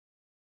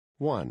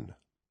1.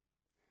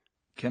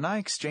 Can I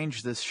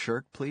exchange this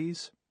shirt,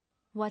 please?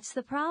 What's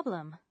the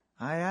problem?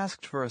 I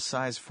asked for a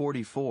size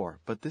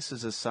 44, but this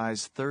is a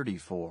size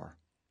 34.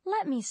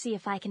 Let me see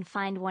if I can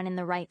find one in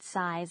the right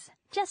size.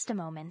 Just a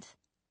moment.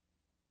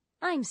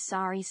 I'm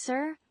sorry,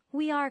 sir.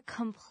 We are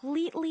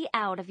completely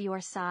out of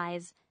your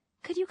size.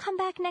 Could you come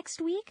back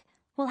next week?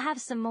 We'll have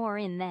some more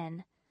in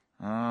then.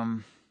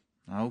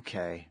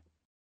 Okay.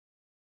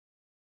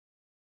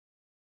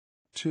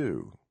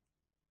 2.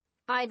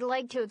 I'd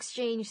like to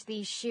exchange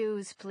these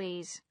shoes,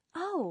 please.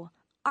 Oh,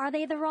 are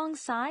they the wrong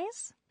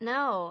size?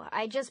 No,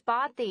 I just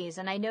bought these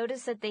and I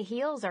noticed that the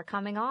heels are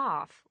coming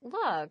off.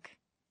 Look.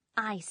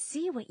 I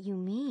see what you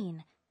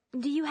mean.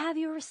 Do you have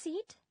your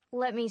receipt?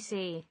 Let me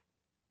see.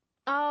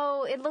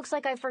 Oh, it looks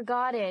like I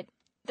forgot it.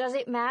 Does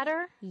it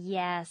matter?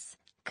 Yes.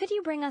 Could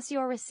you bring us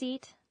your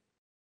receipt?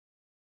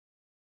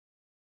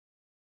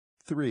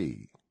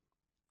 3.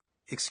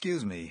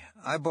 Excuse me,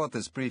 I bought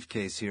this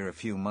briefcase here a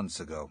few months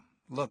ago.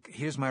 Look,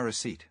 here's my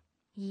receipt.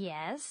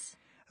 Yes.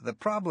 The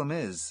problem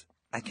is,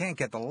 I can't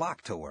get the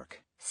lock to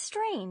work.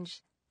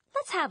 Strange.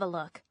 Let's have a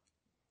look.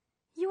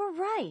 You were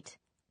right.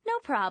 No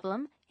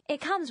problem. It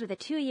comes with a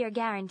 2-year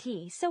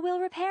guarantee, so we'll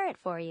repair it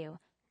for you.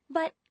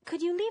 But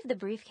could you leave the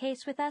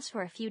briefcase with us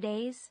for a few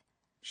days?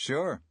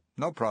 Sure,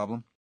 no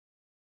problem.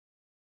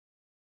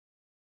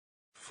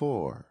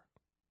 4.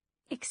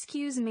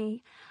 Excuse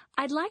me,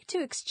 I'd like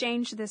to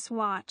exchange this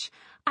watch.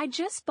 I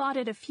just bought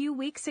it a few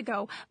weeks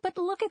ago, but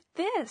look at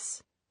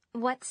this.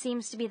 What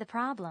seems to be the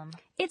problem?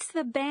 It's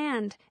the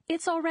band.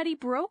 It's already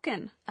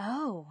broken.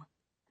 Oh,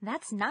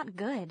 that's not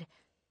good.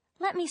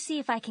 Let me see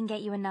if I can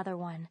get you another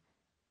one.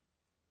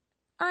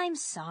 I'm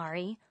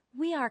sorry.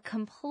 We are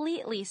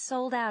completely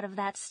sold out of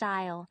that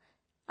style.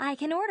 I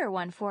can order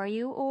one for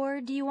you,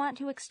 or do you want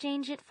to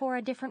exchange it for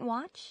a different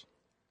watch?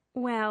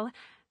 Well,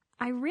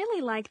 I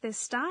really like this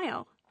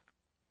style.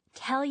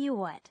 Tell you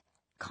what,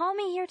 call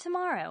me here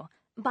tomorrow.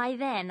 By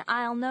then,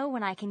 I'll know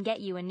when I can get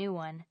you a new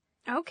one.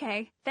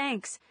 Okay,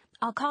 thanks.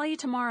 I'll call you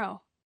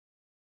tomorrow.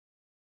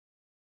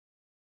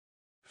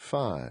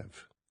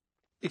 5.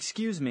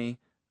 Excuse me,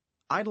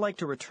 I'd like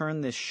to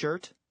return this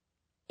shirt.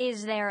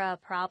 Is there a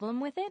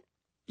problem with it?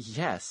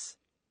 Yes.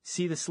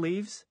 See the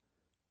sleeves?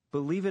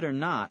 Believe it or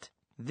not,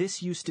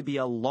 this used to be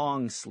a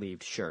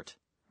long-sleeved shirt.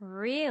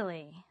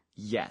 Really?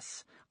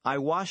 Yes. I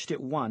washed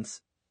it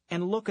once,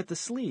 and look at the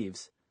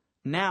sleeves.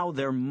 Now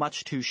they're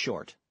much too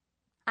short.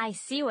 I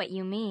see what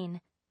you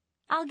mean.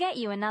 I'll get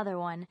you another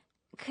one.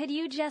 Could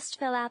you just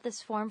fill out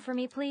this form for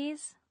me,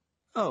 please?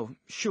 Oh,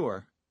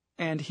 sure.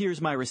 And here's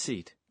my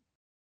receipt.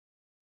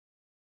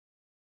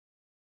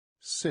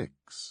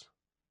 6.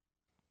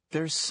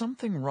 There's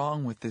something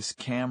wrong with this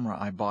camera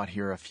I bought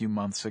here a few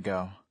months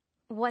ago.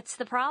 What's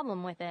the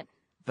problem with it?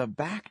 The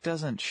back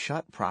doesn't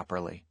shut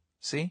properly.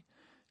 See?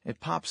 It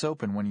pops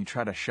open when you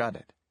try to shut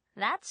it.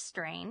 That's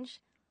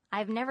strange.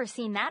 I've never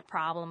seen that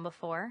problem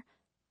before.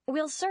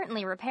 We'll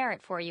certainly repair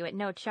it for you at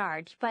no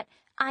charge, but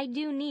I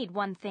do need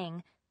one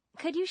thing.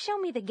 Could you show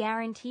me the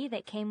guarantee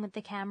that came with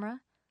the camera?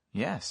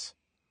 Yes.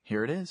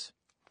 Here it is.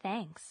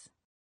 Thanks.